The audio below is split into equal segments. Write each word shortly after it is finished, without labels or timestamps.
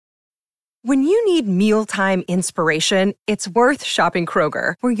When you need mealtime inspiration, it's worth shopping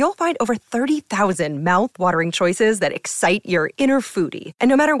Kroger, where you'll find over 30,000 mouth-watering choices that excite your inner foodie. And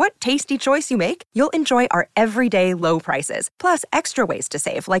no matter what tasty choice you make, you'll enjoy our everyday low prices, plus extra ways to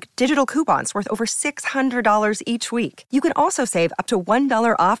save, like digital coupons worth over $600 each week. You can also save up to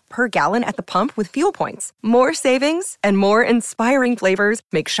 $1 off per gallon at the pump with fuel points. More savings and more inspiring flavors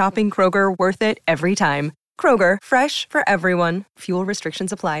make shopping Kroger worth it every time. Kroger, fresh for everyone. Fuel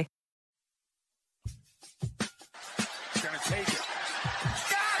restrictions apply. Gonna take it.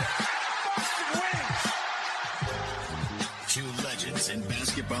 Got it! Boston wins! Two legends in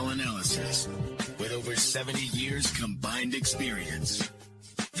basketball analysis with over 70 years combined experience.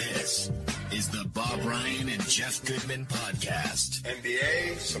 This is the Bob Ryan and Jeff Goodman podcast.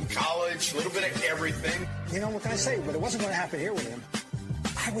 NBA, some college, a little bit of everything. You know, what can I say? But it wasn't going to happen here with him.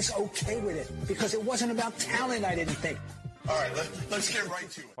 I was okay with it because it wasn't about talent, I didn't think. All right, let's get right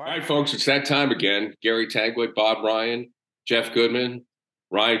to it. All right, folks, it's that time again. Gary Tagway, Bob Ryan, Jeff Goodman,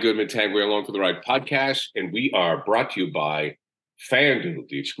 Ryan Goodman, Tagway Along for the Ride podcast. And we are brought to you by FanDuel,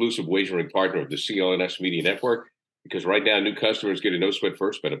 the exclusive wagering partner of the CLNS Media Network. Because right now, new customers get a no-sweat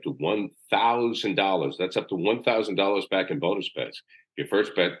first bet up to $1,000. That's up to $1,000 back in bonus bets. If your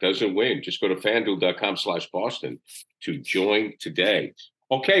first bet doesn't win, just go to FanDuel.com/Boston to join today.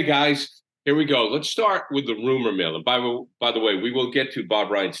 Okay, guys, here we go. Let's start with the rumor mill. And by the way, we will get to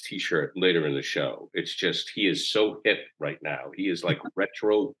Bob Ryan's T-shirt later in the show. It's just he is so hip right now. He is like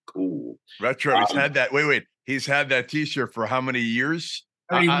retro cool. Retro. He's had that. Wait. He's had that T-shirt for how many years?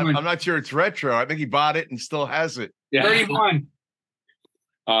 I'm not sure it's retro. I think he bought it and still has it. Yeah. 31.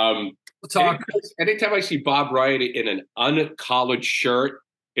 Anytime I see Bob Ryan in an uncollared shirt,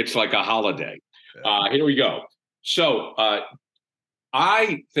 it's like a holiday. Here we go. So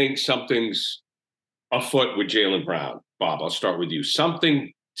I think something's afoot with Jaylen Brown. Bob, I'll start with you.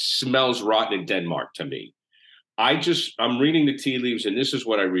 Something smells rotten in Denmark to me. I'm reading the tea leaves, and this is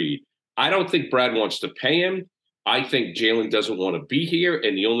what I read. I don't think Brad wants to pay him. I think Jaylen doesn't want to be here,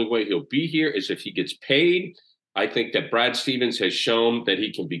 and the only way he'll be here is if he gets paid. I think that Brad Stevens has shown that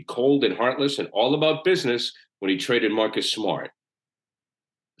he can be cold and heartless and all about business when he traded Marcus Smart.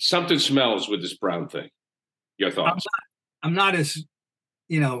 Something smells with this Brown thing. Your thoughts? I'm not as,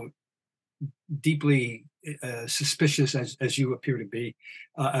 deeply suspicious as you appear to be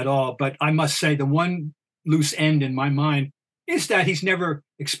at all. But I must say the one loose end in my mind is that he's never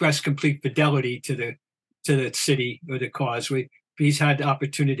expressed complete fidelity to the city or the cause. He's had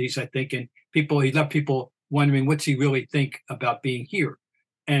opportunities, I think, and he left people wondering what's he really think about being here.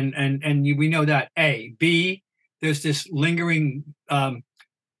 And we know that. A. B, there's this lingering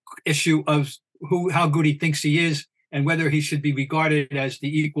issue of how good he thinks he is and whether he should be regarded as the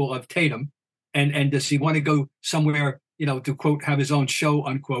equal of Tatum. And does he want to go somewhere, to quote, have his own show,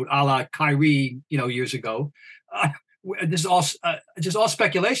 unquote, a la Kyrie, years ago. This is all just all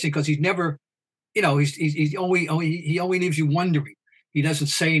speculation because he's never, he only leaves you wondering. He doesn't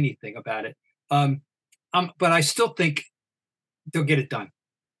say anything about it. But I still think they'll get it done.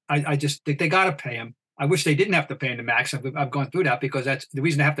 I just think they got to pay him. I wish they didn't have to pay him the max. I've gone through that because that's the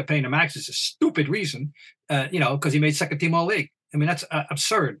reason they have to pay him the max is a stupid reason, because he made second team all league. I mean, that's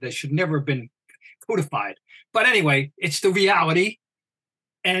absurd. They should never have been codified. But anyway, it's the reality.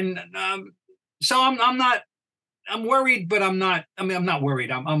 And so I'm worried, but I'm not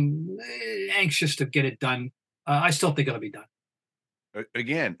worried. I'm anxious to get it done. I still think it'll be done.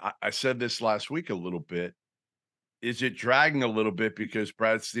 Again, I said this last week a little bit. Is it dragging a little bit because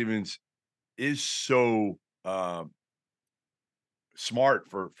Brad Stevens is so smart,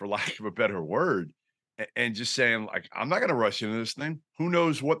 for lack of a better word, and just saying, like, I'm not going to rush into this thing. Who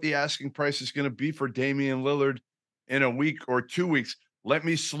knows what the asking price is going to be for Damian Lillard in a week or 2 weeks? Let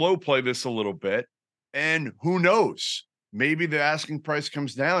me slow play this a little bit. And who knows? Maybe the asking price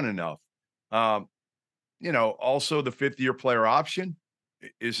comes down enough. Also the 5th-year player option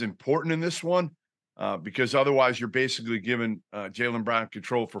is important in this one because otherwise you're basically giving Jaylen Brown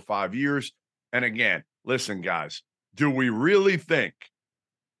control for 5 years. And again, listen, guys, do we really think,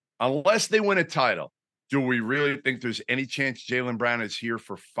 unless they win a title, do we really think there's any chance Jaylen Brown is here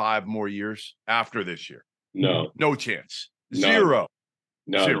for 5 more years after this year? No. No chance. No. Zero.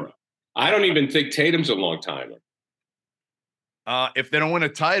 No. Zero. I don't even think Tatum's a long timer. If they don't win a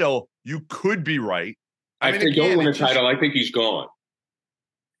title, you could be right. If they don't win a title, I think he's gone.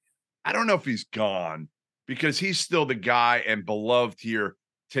 I don't know if he's gone because he's still the guy and beloved here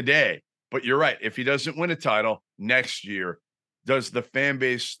today. But you're right. If he doesn't win a title next year, does the fan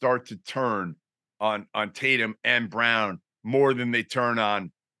base start to turn on Tatum and Brown more than they turn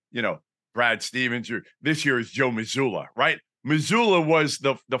on, Brad Stevens? Or this year is Joe Mazzulla, right? Missoula was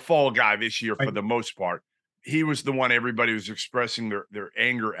the fall guy this year for Right. the most part. He was the one everybody was expressing their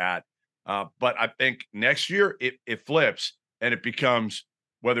anger at. But I think next year it flips and it becomes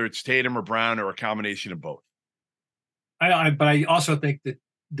whether it's Tatum or Brown or a combination of both. But I also think that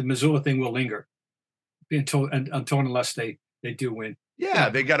the Missoula thing will linger until unless they do win. Yeah,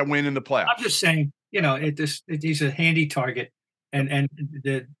 they got to win in the playoffs. I'm just saying, he's a handy target, and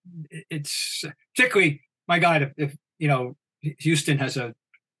it's particularly, my God, if Houston has a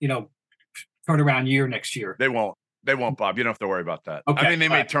turnaround year next year. They won't, Bob. You don't have to worry about that. Okay, I mean, they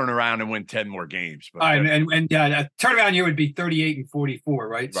may turn around and win 10 more games. But and a turnaround year would be 38 and 44,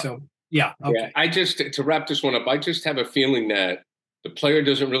 right? So yeah. Okay. Yeah, I just, to wrap this one up, I just have a feeling that the player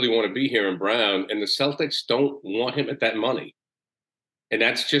doesn't really want to be here in Brown, and the Celtics don't want him at that money. And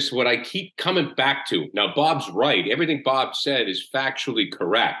that's just what I keep coming back to. Now, Bob's right. Everything Bob said is factually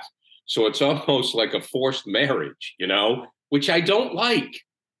correct. So it's almost like a forced marriage, which I don't like.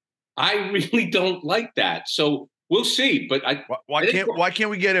 I really don't like that. So we'll see. But why can't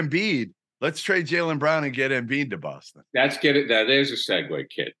we get Embiid? Let's trade Jaylen Brown and get Embiid to Boston. Let's get it. There's a segue,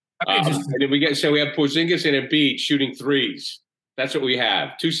 kid. And then we have Porzingis and Embiid shooting threes. That's what we have.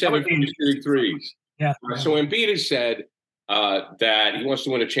 2-7 shooting threes. Yeah. So Embiid has said that he wants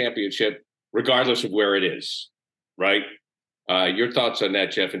to win a championship regardless of where it is, right? Your thoughts on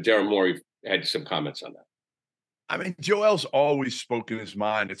that, Jeff? And Darren Morey had some comments on that. I mean, Joel's always spoken his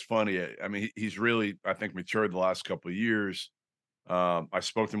mind. It's funny. I mean, he's really, I think, matured the last couple of years. I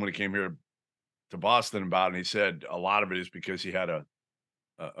spoke to him when he came here to Boston about it, and he said a lot of it is because he had a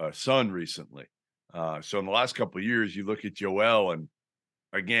son recently. So in the last couple of years, you look at Joel, and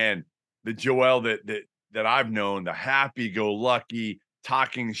again, the Joel that I've known, the happy-go-lucky,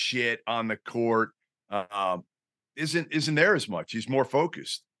 talking shit on the court, isn't there as much. He's more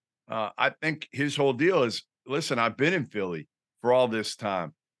focused. I think his whole deal is, listen, I've been in Philly for all this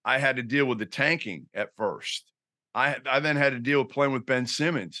time. I had to deal with the tanking at first. I then had to deal with playing with Ben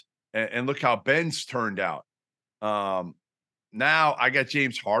Simmons, and look how Ben's turned out. Now I got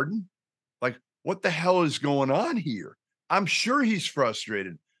James Harden. Like, what the hell is going on here? I'm sure he's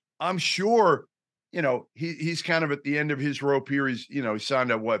frustrated. I'm sure, he's kind of at the end of his rope here. He's, he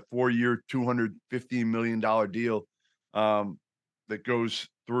signed a 4-year, $215 million deal that goes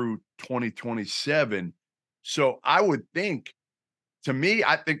through 2027. So I would think, to me,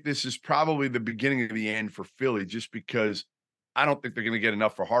 I think this is probably the beginning of the end for Philly, just because I don't think they're going to get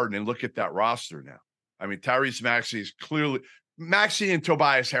enough for Harden. And look at that roster now. I mean, Tyrese Maxey is clearly – Maxey and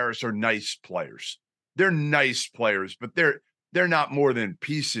Tobias Harris are nice players. They're nice players, but they're not more than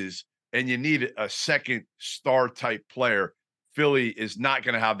pieces, and you need a second star-type player. Philly is not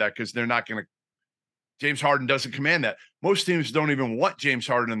going to have that because they're not going to – James Harden doesn't command that. Most teams don't even want James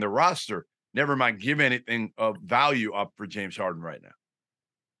Harden in their roster. Never mind give anything of value up for James Harden right now.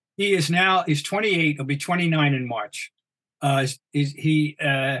 He's 28. He'll be 29 in March. That's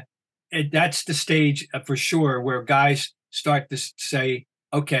the stage for sure where guys start to say,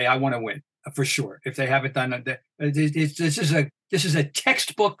 okay, I want to win for sure. If they haven't done it, this is a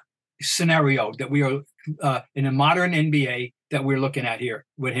textbook scenario that we are in a modern NBA that we're looking at here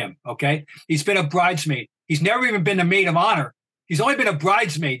with him. Okay. He's been a bridesmaid. He's never even been a maid of honor. He's only been a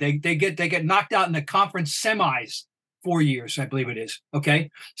bridesmaid. They get knocked out in the conference semis 4 years, I believe it is. Okay.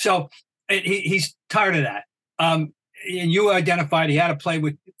 So he's tired of that. And you identified he had to play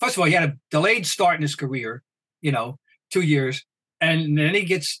with, first of all, he had a delayed start in his career, 2 years. And then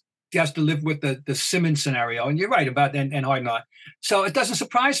he has to live with the Simmons scenario. And you're right about that, and Harden not. So it doesn't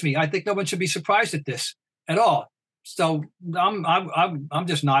surprise me. I think no one should be surprised at this at all. So I'm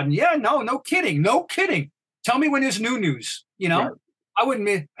just nodding. Yeah, no kidding. No kidding. Tell me when there's new news, Right. I wouldn't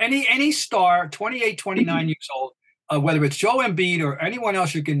miss any star, 28, 29 years old, whether it's Joe Embiid or anyone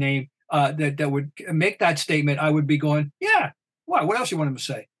else you can name, that would make that statement. I would be going, yeah. What else you want him to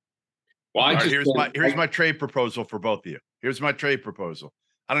say? Well, here's my trade proposal for both of you. Here's my trade proposal.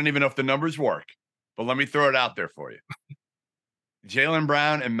 I don't even know if the numbers work, but let me throw it out there for you. Jaylen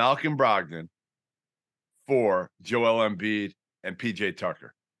Brown and Malcolm Brogdon for Joel Embiid and PJ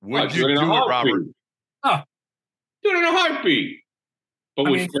Tucker. Would you do it, Robert? Do it in a heartbeat.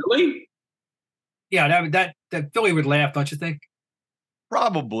 But with Philly? Yeah, that Philly would laugh, don't you think?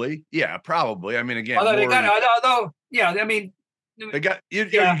 Probably. Yeah, probably. I mean, again, you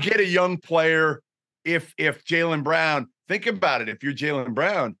get a young player. If Jaylen Brown, think about it. If you're Jaylen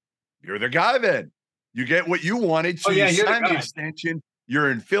Brown, you're the guy then. You get what you wanted. So you sign the extension.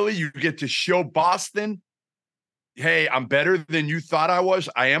 You're in Philly. You get to show Boston, hey, I'm better than you thought I was.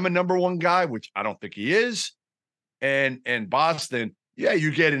 I am a number one guy, which I don't think he is. And Boston, yeah,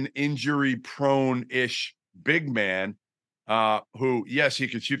 you get an injury-prone-ish big man. who, yes, he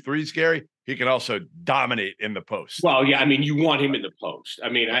can shoot threes, Gary. He can also dominate in the post. Well, yeah, I mean, you want him in the post. I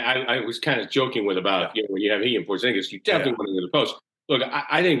mean, I was kind of joking with about, when you have he and Porzingis, you definitely want him in the post. Look,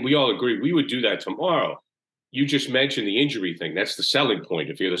 I think we all agree we would do that tomorrow. You just mentioned the injury thing. That's the selling point.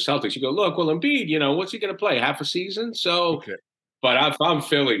 If you're the Celtics, you go, look, well, Embiid, what's he going to play? Half a season? So, but if I'm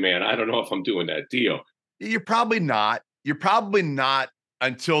Philly, man, I don't know if I'm doing that deal. You're probably not. You're probably not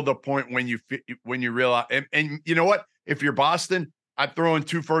until the point when you realize. And you know what? If you're Boston, I'd throw in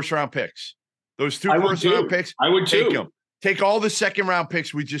 2 first-round picks. Those 2 first-round picks, I would take too. them. Take all the second-round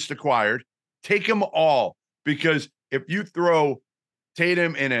picks we just acquired. Take them all, because if you throw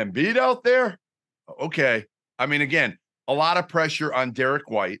Tatum and Embiid out there, okay. I mean, again, a lot of pressure on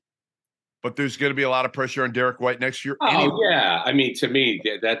Derek White, but there's going to be a lot of pressure on Derek White next year. Oh, yeah. I mean, to me,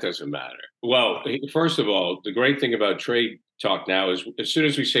 that doesn't matter. Well, first of all, the great thing about trade talk now is as soon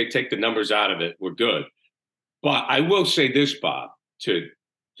as we say take the numbers out of it, we're good. But I will say this, Bob, to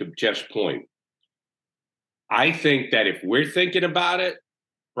Jeff's point. I think that if we're thinking about it,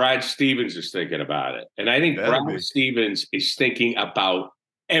 Brad Stevens is thinking about it. And I think Brad Stevens is thinking about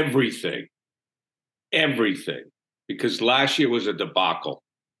everything. Everything. Because last year was a debacle.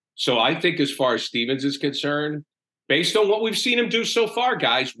 So I think as far as Stevens is concerned, based on what we've seen him do so far,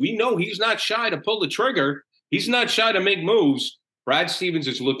 guys, we know he's not shy to pull the trigger. He's not shy to make moves. Brad Stevens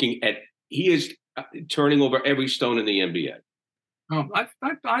is he is turning over every stone in the NBA.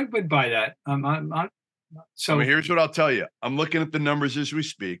 I would buy that. So here's what I'll tell you. I'm looking at the numbers as we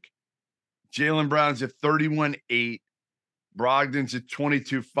speak. Jaylen Brown's at 31.8. Brogdon's at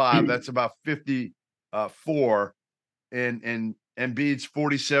 22.5. That's about 54. And Embiid's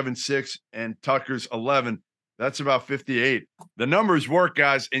 47.6 and Tucker's 11. That's about 58. The numbers work,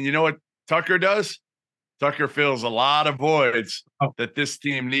 guys. And you know what Tucker does? Tucker fills a lot of voids that this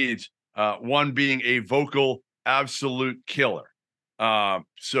team needs. One being a vocal absolute killer.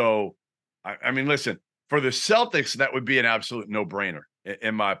 So, I mean, listen, for the Celtics, that would be an absolute no-brainer,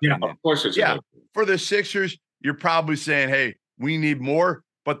 in my opinion. Yeah, of course it's for the Sixers, you're probably saying, hey, we need more.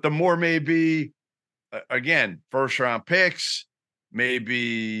 But the more may be, again, first-round picks,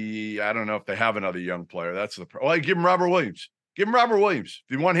 maybe, I don't know if they have another young player. That's the problem. Well, give him Robert Williams. Give him Robert Williams.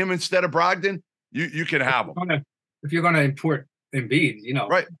 If you want him instead of Brogdon, you can have him. If you're going to import Embiid,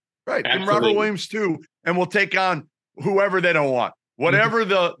 Right. Absolutely. Give him Robert Williams too, and we'll take on whoever they don't want. Whatever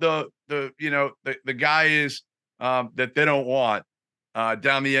the guy is that they don't want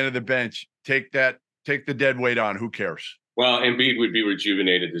down the end of the bench, take the dead weight on. Who cares? Well, Embiid would be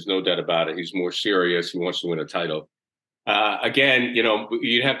rejuvenated. There's no doubt about it. He's more serious. He wants to win a title. Again,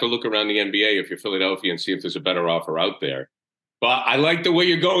 you'd have to look around the NBA if you're Philadelphia and see if there's a better offer out there. But I like the way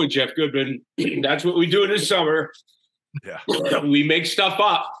you're going, Jeff Goodman. That's what we do in the summer. Yeah. We make stuff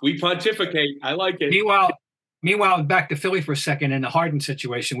up. We pontificate. I like it. Meanwhile, back to Philly for a second in the Harden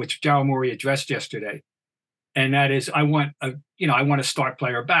situation, which Daryl Morey addressed yesterday. And that is, I want a star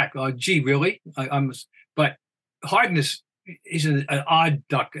player back. Gee, really? But Harden he's an odd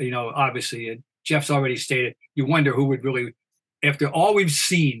duck, obviously. Jeff's already stated, you wonder who would really, after all we've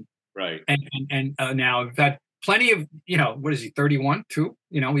seen. Right. And now we've had plenty of, what is he, 31 too?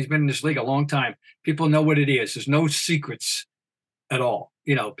 He's been in this league a long time. People know what it is. There's no secrets at all.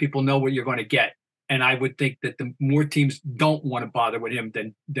 People know what you're going to get. And I would think that the more teams don't want to bother with him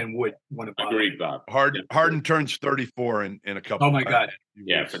than would want to bother. Agreed, Bob. Harden turns 34 in a couple. Oh my God!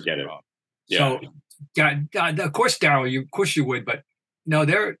 Yeah, forget it. Yeah. So, of course, Daryl, you would, but no,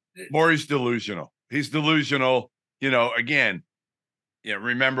 Morey's delusional. He's delusional. Again,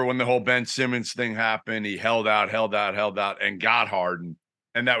 remember when the whole Ben Simmons thing happened? He held out, and got Harden,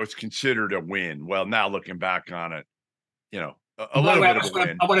 and that was considered a win. Well, now looking back on it, a little bit of a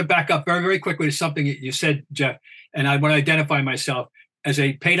win. I want to back up very, very quickly to something you said, Jeff, and I want to identify myself as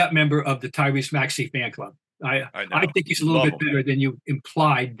a paid-up member of the Tyrese Maxey fan club. I think he's a little bit better than you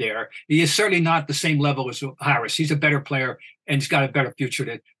implied there. He is certainly not the same level as Harris. He's a better player, and he's got a better future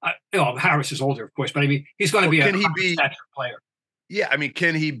than Harris is older, of course, but I mean, he's going to be a player. Yeah, I mean,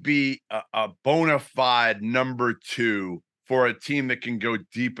 can he be a bona fide number 2 for a team that can go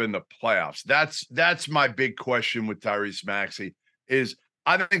deep in the playoffs? That's my big question with Tyrese Maxey. Is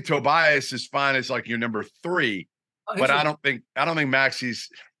I think Tobias is fine as like your number 3, but I don't think Maxey's.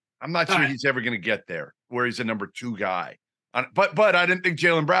 I'm not sure he's ever going to get there where he's a number 2 guy. But I didn't think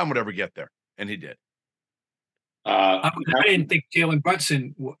Jaylen Brown would ever get there, and he did. I didn't think Jalen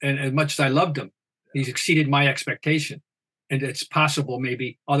Brunson, and as much as I loved him, he's exceeded my expectation. And it's possible,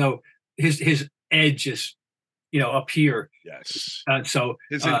 maybe, although his edge is, up here. Yes. So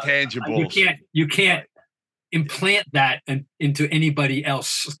his intangibles. You can't implant that into anybody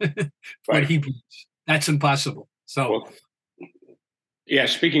else. What he brings. That's impossible. So Yeah,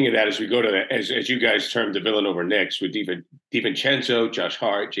 speaking of that, as we go to that, as you guys termed the Villanova Knicks with DiVincenzo, Josh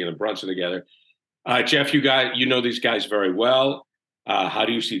Hart, Jalen Brunson together. Jeff, you know these guys very well. How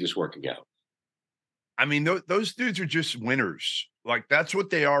do you see this working out? I mean, those dudes are just winners. Like, that's what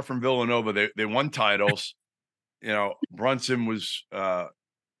they are from Villanova. They won titles. You know, Brunson was, I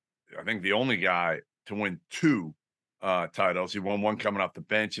think, the only guy to win 2 titles. He won one coming off the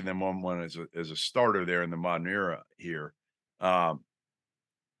bench and then won one as a starter there in the modern era here.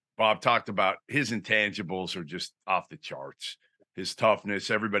 Bob talked about his intangibles are just off the charts. His toughness,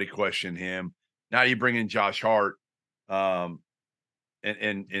 everybody questioned him. Now you bring in Josh Hart and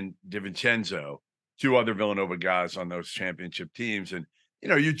DiVincenzo, 2 other Villanova guys on those championship teams. And, you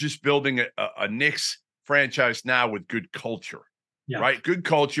know, you're just building a Knicks franchise now with good culture, right? Good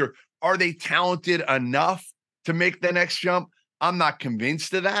culture. Are they talented enough to make the next jump? I'm not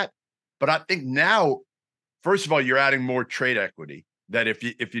convinced of that. But I think now, first of all, you're adding more trade equity that if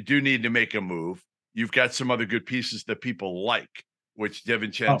you do need to make a move, you've got some other good pieces that people like, which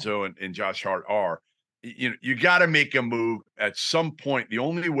DiVincenzo and Josh Hart are. You got to make a move at some point. The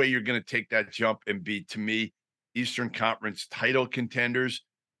only way you're going to take that jump and be, to me, Eastern Conference title contenders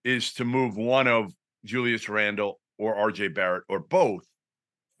is to move one of Julius Randle or RJ Barrett or both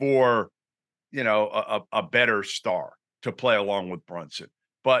for, you know, a better star to play along with Brunson.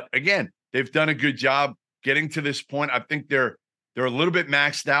 But again, they've done a good job getting to this point. I think they're a little bit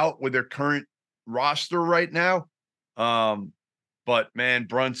maxed out with their current roster right now. But man,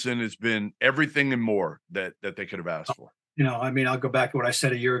 Brunson has been everything and more that they could have asked for. You know, I mean, I'll go back to what I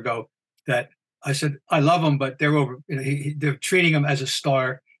said a year ago, that I said, I love him, but they're over. You know, they're treating him as a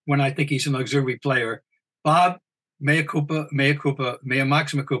star when I think he's an auxiliary player. Bob, mea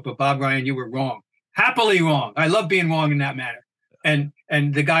maxima culpa. Bob Ryan, you were wrong. Happily wrong. I love being wrong in that manner. And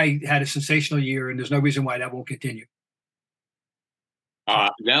the guy had a sensational year, and there's no reason why that won't continue.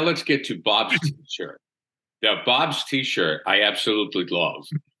 Now let's get to Bob's t-shirt. Now, Bob's t-shirt, I absolutely love.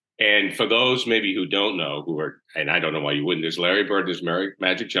 And for those maybe who don't know, and I don't know why you wouldn't, there's Larry Bird, there's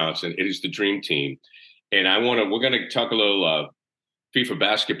Magic Johnson. It is the dream team. And we're going to talk a little FIFA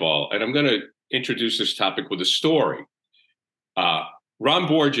basketball, and I'm going to introduce this topic with a story. Ron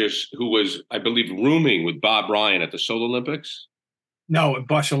Borges, who was, I believe, rooming with Bob Ryan at the Seoul Olympics. No,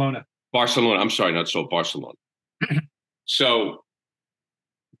 Barcelona. I'm sorry, not Seoul, Barcelona. So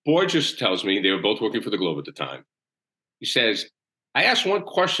Borges tells me they were both working for the Globe at the time. He says, I asked one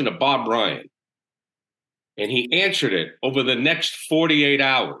question of Bob Ryan, and he answered it over the next 48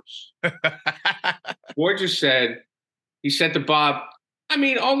 hours. Borges said, he said to Bob, I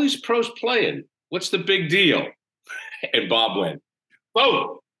mean, all these pros playing, what's the big deal? And Bob went,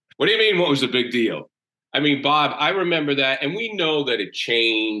 whoa, what do you mean, what was the big deal? I mean, Bob, I remember that, and we know that it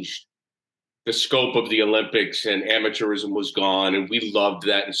changed the scope of the Olympics and amateurism was gone, and we loved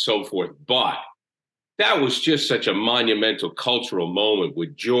that and so forth. But that was just such a monumental cultural moment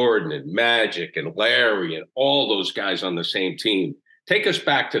with Jordan and Magic and Larry and all those guys on the same team. Take us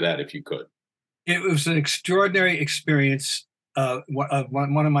back to that, if you could. It was an extraordinary experience.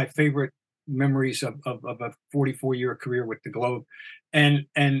 One of my favorite memories of a 44-year career with the Globe, and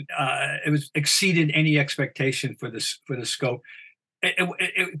it was exceeded any expectation for the scope.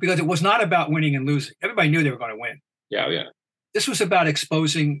 Because it was not about winning and losing. Everybody knew they were going to win. Yeah. This was about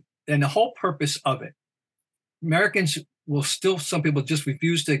exposing, and the whole purpose of it. Americans will still, some people just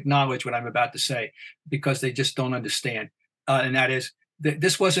refuse to acknowledge what I'm about to say because they just don't understand. And that is,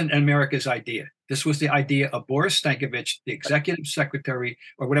 this wasn't America's idea. This was the idea of Boris Stankovic, the executive secretary,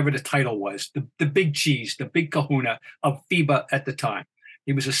 or whatever the title was, the big cheese, the big kahuna of FIBA at the time.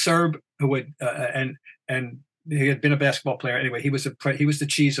 He was a Serb who had, and he had been a basketball player. Anyway, he was the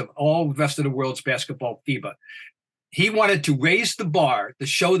cheese of all the rest of the world's basketball FIBA. He wanted to raise the bar to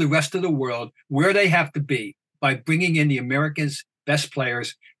show the rest of the world where they have to be by bringing in the Americans' best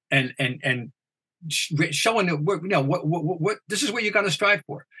players and showing that, you know, what this is what you got to strive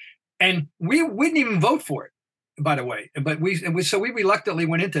for. And we didn't even vote for it, by the way. But we reluctantly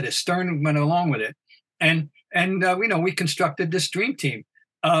went into this. Stern went along with it, and you know, we constructed this dream team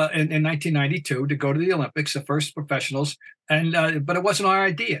in 1992 to go to the Olympics, the first professionals, and but it wasn't our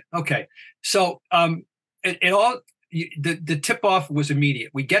idea. Okay, so the tip off was immediate.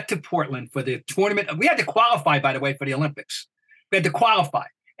 We get to Portland for the tournament. We had to qualify, by the way, for the Olympics. We had to qualify.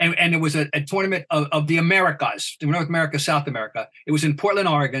 And it was a tournament of the Americas, North America, South America. It was in Portland,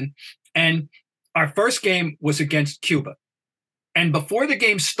 Oregon. And our first game was against Cuba. And before the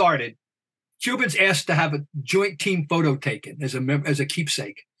game started, Cubans asked to have a joint team photo taken as a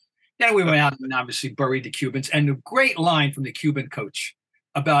keepsake. Then we went out and obviously buried the Cubans. And a great line from the Cuban coach.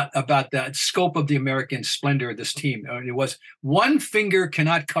 about the scope of the American splendor of this team. And it was one finger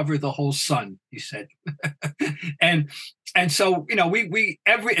cannot cover the whole sun, he said. and so,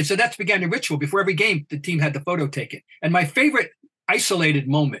 so that's began the ritual. Before every game, the team had the photo taken. And my favorite isolated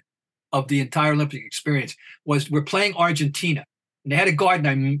moment of the entire Olympic experience was we're playing Argentina. And they had a guard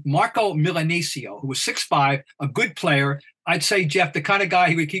named Marco Milanesio, who was 6'5", a good player. I'd say, Jeff, the kind of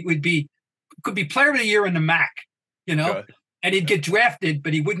guy could be player of the year in the MAC, Okay. and he'd get drafted,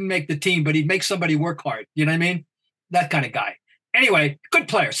 but he wouldn't make the team, but he'd make somebody work hard. You know what I mean? That kind of guy. Anyway, good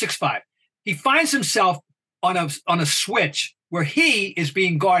player, 6'5". He finds himself on a switch where he is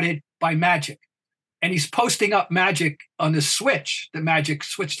being guarded by Magic. And he's posting up Magic on the switch, the Magic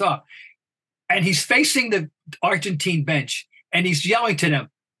switched off. And he's facing the Argentine bench, and he's yelling to them,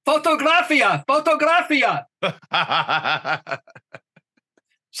 "Fotografia, fotografia."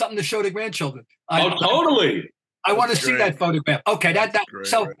 Something to show the grandchildren. Totally. I want to see that photograph. Okay, that great,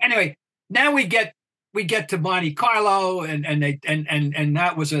 so right. anyway, now we get to Monte Carlo, and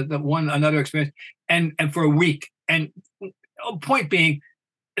that was another experience, and for a week. And point being,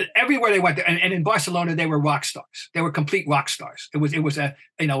 everywhere they went, and in Barcelona they were rock stars. They were complete rock stars. It was a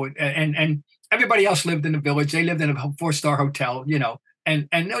and everybody else lived in the village. They lived in a 4-star hotel, and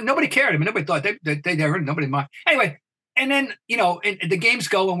nobody cared. I mean, nobody thought they heard nobody mind. Anyway, and then and the games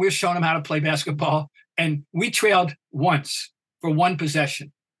go, and we're showing them how to play basketball. And we trailed once for one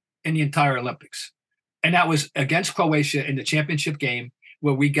possession in the entire Olympics. And that was against Croatia in the championship game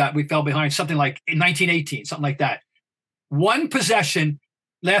where we fell behind something like in 1918, something like that. One possession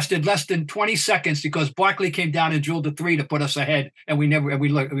lasted less than 20 seconds because Barkley came down and drilled a 3 to put us ahead. And we never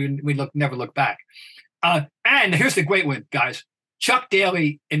looked back. And here's the great one, guys. Chuck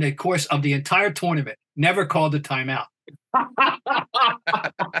Daly, in the course of the entire tournament, never called a timeout.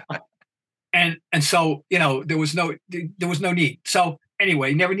 And so, there was no need. So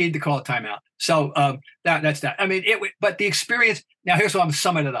anyway, never needed to call a timeout. So that's that. I mean, but the experience, now here's what I'm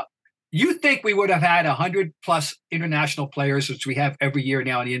summing it up. You think we would have had 100+ international players, which we have every year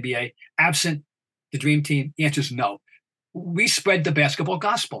now in the NBA, absent the dream team? The answer is no. We spread the basketball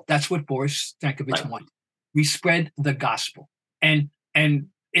gospel. That's what Boris Stankovic wanted. We spread the gospel. And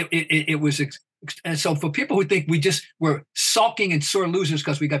it was and so for people who think we just were sulking and sore losers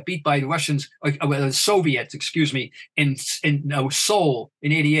because we got beat by the Russians, or the Soviets, in Seoul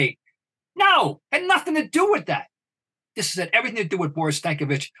in '88, no, had nothing to do with that. This had everything to do with Boris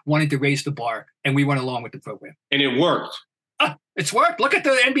Stankovic wanting to raise the bar, and we went along with the program. And it worked. It's worked. Look at the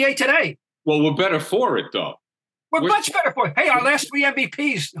NBA today. Well, we're better for it, though. We're much better for it. Hey, our last 3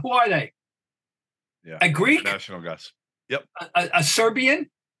 MVPs, who are they? Yeah, a Greek, national guys. Yep, a Serbian,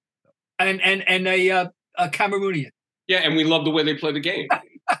 and a Cameroonian. Yeah, and we love the way they play the game.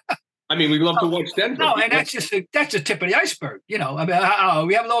 I mean, we love to watch Denver. No, and that's the tip of the iceberg. I mean,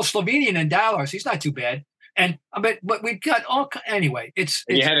 we have a little Slovenian in Dallas. He's not too bad. And but we've got anyway.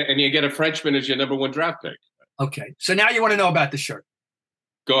 You get a Frenchman as your number 1 draft pick. Okay, so now you want to know about the shirt.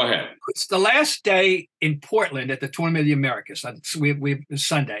 Go ahead. It's the last day in Portland at the Tournament of the Americas. It's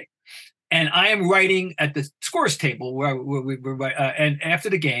Sunday, and I am writing at the scores table where we were, and after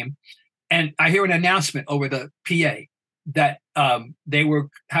the game, and I hear an announcement over the PA that they were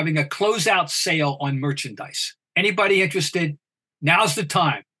having a closeout sale on merchandise. Anybody interested? Now's the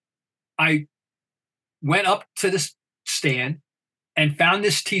time. I went up to the stand and found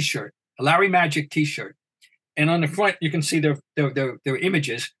this T-shirt, a Larry Magic T-shirt. And on the front, you can see their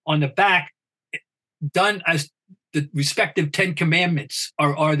images. On the back, done as the respective 10 commandments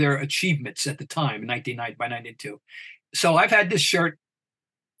are their achievements at the time, by 1992. So I've had this shirt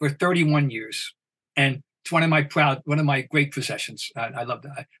for 31 years. And it's one of my great possessions. I love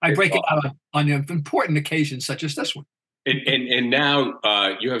that. I break it out on important occasions such as this one. And now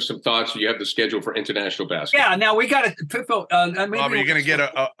you have some thoughts. You have the schedule for international basketball. Yeah, now we got to. Bob, are you going to get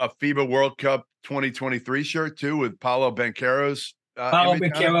a FIBA World Cup 2023 shirt too with Paolo Banchero's? Paolo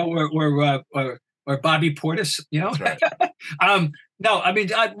Banchero or Bobby Portis, That's right. No, I mean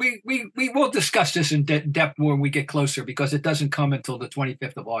we will discuss this in depth when we get closer because it doesn't come until the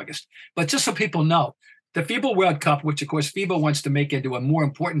 25th of August. But just so people know, the FIBA World Cup, which of course FIBA wants to make into a more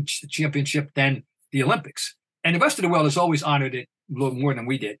important championship than the Olympics. And the rest of the world has always honored it a little more than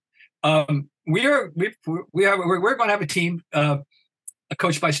we did. We're going to have a team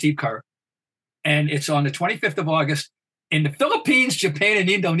coached by Steve Kerr, and it's on the 25th of August in the Philippines, Japan,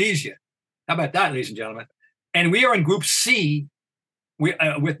 and Indonesia. How about that, ladies and gentlemen? And we are in Group C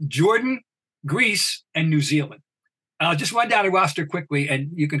with Jordan, Greece, and New Zealand. I'll just run down the roster quickly,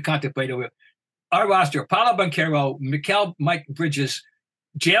 and you can contemplate over our roster: Paolo Banchero, Mike Bridges,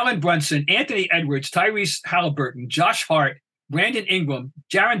 Jalen Brunson, Anthony Edwards, Tyrese Halliburton, Josh Hart, Brandon Ingram,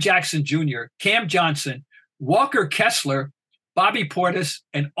 Jaren Jackson Jr., Cam Johnson, Walker Kessler, Bobby Portis,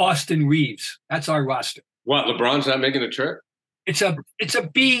 and Austin Reeves. That's our roster. What, LeBron's not making a trip? It's a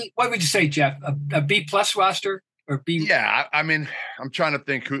B. What would you say, Jeff? A B plus roster or B? Yeah, I mean, I'm trying to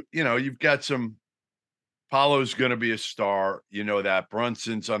think who, you've got some. Paolo's going to be a star. You know that.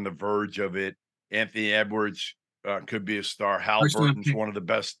 Brunson's on the verge of it. Anthony Edwards could be a star. Halliburton's one of the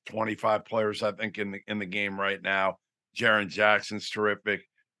best 25 players, I think, in the game right now. Jaren Jackson's terrific.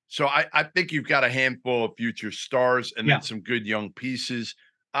 So I think you've got a handful of future stars and then some good young pieces.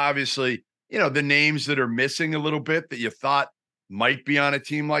 Obviously, the names that are missing a little bit that you thought might be on a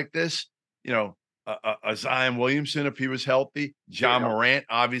team like this, a Zion Williamson, if he was healthy. John Morant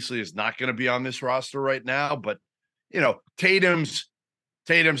obviously is not going to be on this roster right now, but Tatum's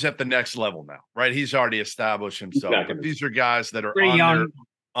at the next level now, right? He's already established himself. But these are guys that are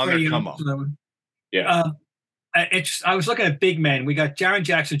on their come up. Yeah. I was looking at big men. We got Jaren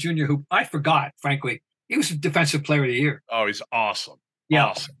Jackson Jr., who I forgot, frankly. He was a defensive player of the year. Oh, he's awesome. Yeah.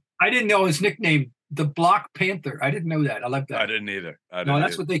 Awesome. I didn't know his nickname, the Block Panther. I didn't know that. I love that. I didn't either.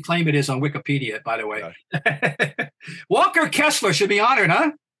 That's what they claim it is on Wikipedia, by the way. Yeah. Walker Kessler should be honored,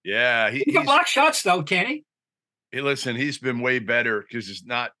 huh? Yeah. He can block shots, though, can he? Hey, listen, he's been way better because he's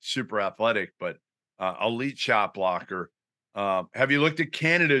not super athletic, but elite shot blocker. Have you looked at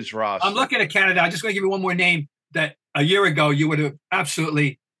Canada's roster? I'm looking at Canada. I'm just going to give you one more name that a year ago you would have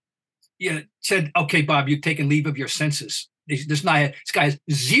absolutely said, okay, Bob, you've taken leave of your senses. This guy has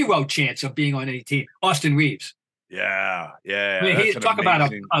zero chance of being on any team. Austin Reeves. Yeah. I mean, he talk about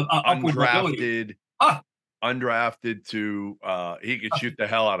a upward mobility. Undrafted to he could shoot the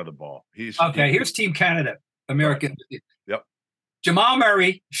hell out of the ball. Here's Team Canada, American. Right. Yep. Jamal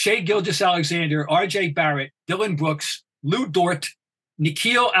Murray, Shai Gilgeous-Alexander, RJ Barrett, Dylan Brooks, Lou Dort,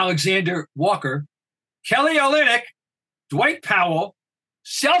 Nickeil Alexander-Walker, Kelly Olynyk, Dwight Powell,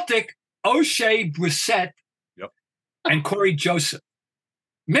 Celtic O'Shea Brissett, and Corey Joseph.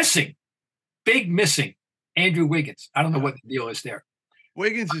 Missing, Andrew Wiggins. I don't know what the deal is there.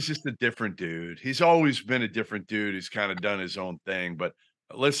 Wiggins is just a different dude. He's always been a different dude. He's kind of done his own thing. But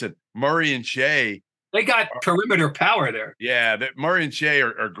listen, Murray and Shea. They got perimeter power there. Yeah, Murray and Shea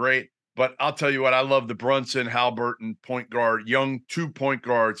are great. But I'll tell you what, I love the Brunson, Halliburton point guard, young 2 point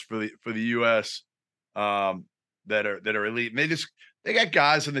guards for the U.S. That are elite. And they got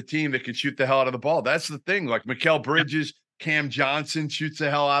guys on the team that can shoot the hell out of the ball. That's the thing. Like Mikal Bridges, Cam Johnson shoots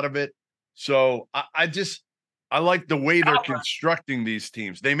the hell out of it. So I like the way they're constructing these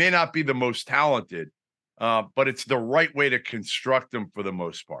teams. They may not be the most talented, but it's the right way to construct them for the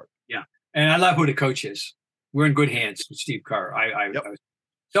most part. Yeah. And I love who the coach is. We're in good hands with Steve Kerr.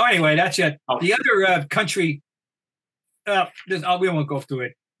 So anyway, that's it. The other country, we won't go through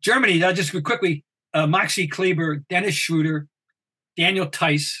it. Germany, just quickly, Maxi Kleber, Dennis Schroeder, Daniel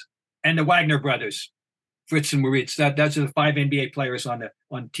Tice, and the Wagner brothers, Fritz and Moritz. Those are the 5 NBA players on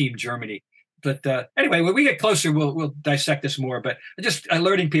Team Germany. But anyway, when we get closer, we'll dissect this more. But just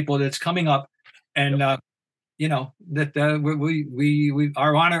alerting people that it's coming up, and that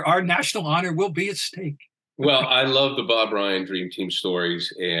our national honor will be at stake. Well, I love the Bob Ryan Dream Team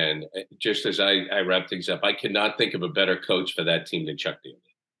stories, and just as I wrap things up, I cannot think of a better coach for that team than Chuck Daly.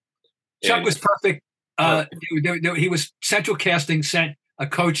 Chuck was perfect. He was central casting, sent a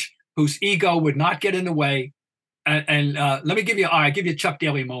coach whose ego would not get in the way. And let me give you a Chuck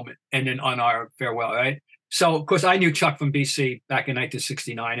Daly moment, and then on our farewell, right? So, of course, I knew Chuck from BC back in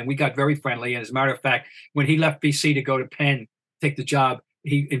 1969, and we got very friendly. And as a matter of fact, when he left BC to go to Penn, take the job,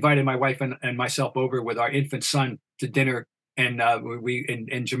 he invited my wife and myself over with our infant son to dinner, and we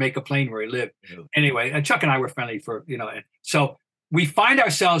in Jamaica Plain where he lived. Yeah. Anyway, and Chuck and I were friendly so we find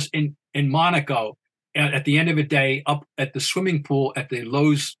ourselves in Monaco at the end of the day, up at the swimming pool at the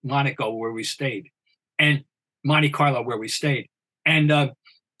Loews Monaco where we stayed, and Monte Carlo where we stayed. And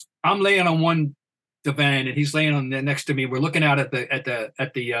I'm laying on one divan, and he's laying on next to me. We're looking out at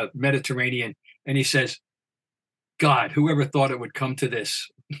the Mediterranean, and he says, "God, whoever thought it would come to this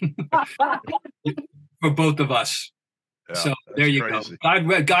for both of us." Yeah, so there you crazy.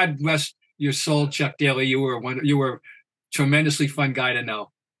 Go. God rest your soul, Chuck Daly. You were a tremendously fun guy to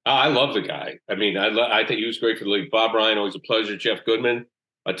know. I love the guy. I mean, I think he was great for the league. Bob Ryan, always a pleasure. Jeff Goodman.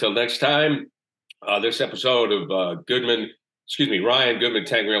 Until next time, this episode of Ryan Goodman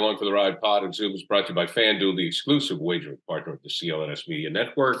tagging along for the ride pod and Zoom is brought to you by FanDuel, the exclusive wagering partner of the CLNS Media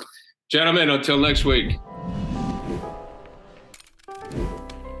Network. Gentlemen, until next week.